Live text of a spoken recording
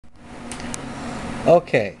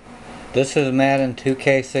Okay, this is Madden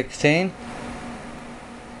 2K16.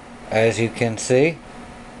 As you can see,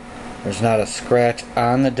 there's not a scratch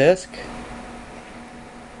on the disc.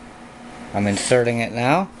 I'm inserting it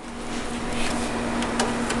now.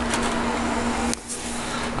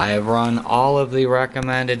 I have run all of the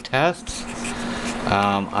recommended tests.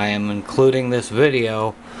 I am including this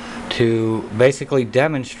video to basically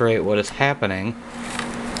demonstrate what is happening.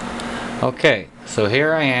 Okay, so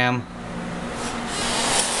here I am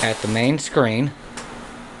at the main screen.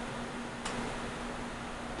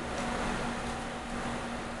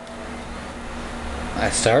 I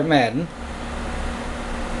start Madden.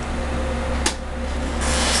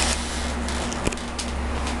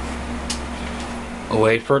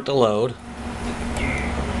 Wait for it to load.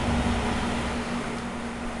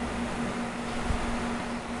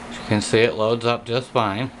 As you can see, it loads up just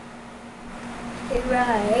fine.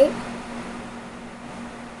 Right.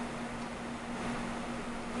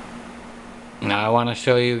 Now I want to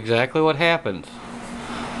show you exactly what happens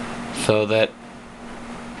so that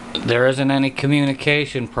there isn't any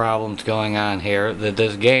communication problems going on here, that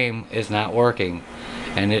this game is not working,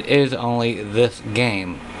 and it is only this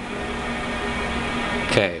game.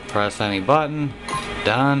 Okay, press any button.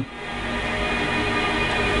 Done.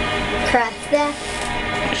 Press that.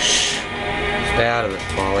 Shh. Stay out of it,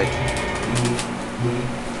 Polly.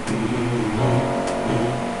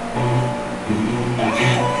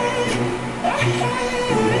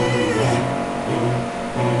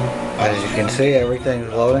 As you can see, everything's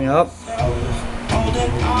loading up.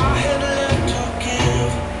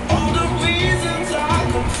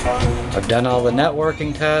 I've done all the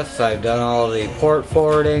networking tests, I've done all the port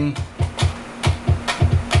forwarding,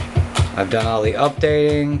 I've done all the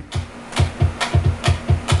updating.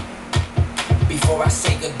 Before I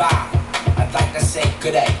say goodbye, I'd like to say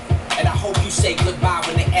good day. And I hope you say goodbye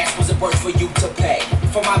when they ask was it worth for you to pay.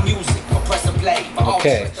 For my music, for press and play.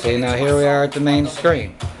 Okay, see, now here we are at the main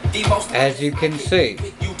screen. As you can see,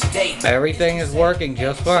 everything is working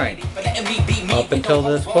just fine up until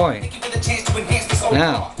this point.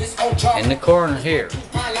 Now, in the corner here,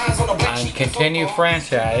 on Continue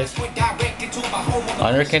Franchise,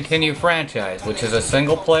 under Continue Franchise, which is a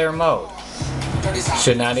single player mode,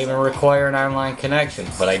 should not even require an online connection,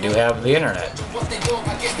 but I do have the internet.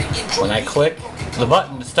 When I click the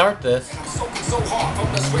button to start this,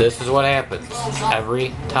 this is what happens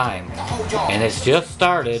every time. And it's just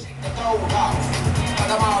started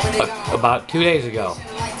about 2 days ago.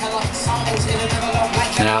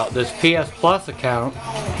 Now, this PS Plus account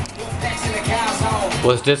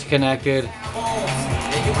was disconnected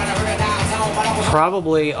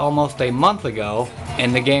probably almost a month ago,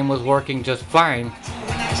 and the game was working just fine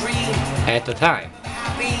at the time.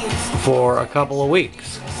 For a couple of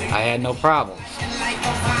weeks, I had no problems.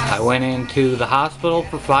 I went into the hospital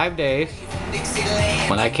for 5 days.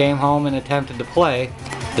 When I came home and attempted to play,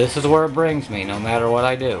 this is where it brings me, no matter what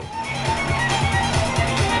I do.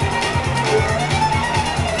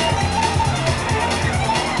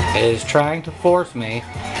 It is trying to force me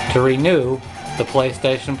to renew the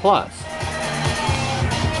PlayStation Plus.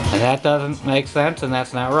 And that doesn't make sense, and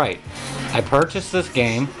that's not right. I purchased this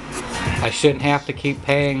game. I shouldn't have to keep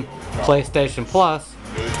paying PlayStation Plus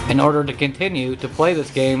in order to continue to play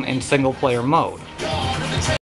this game in single player mode.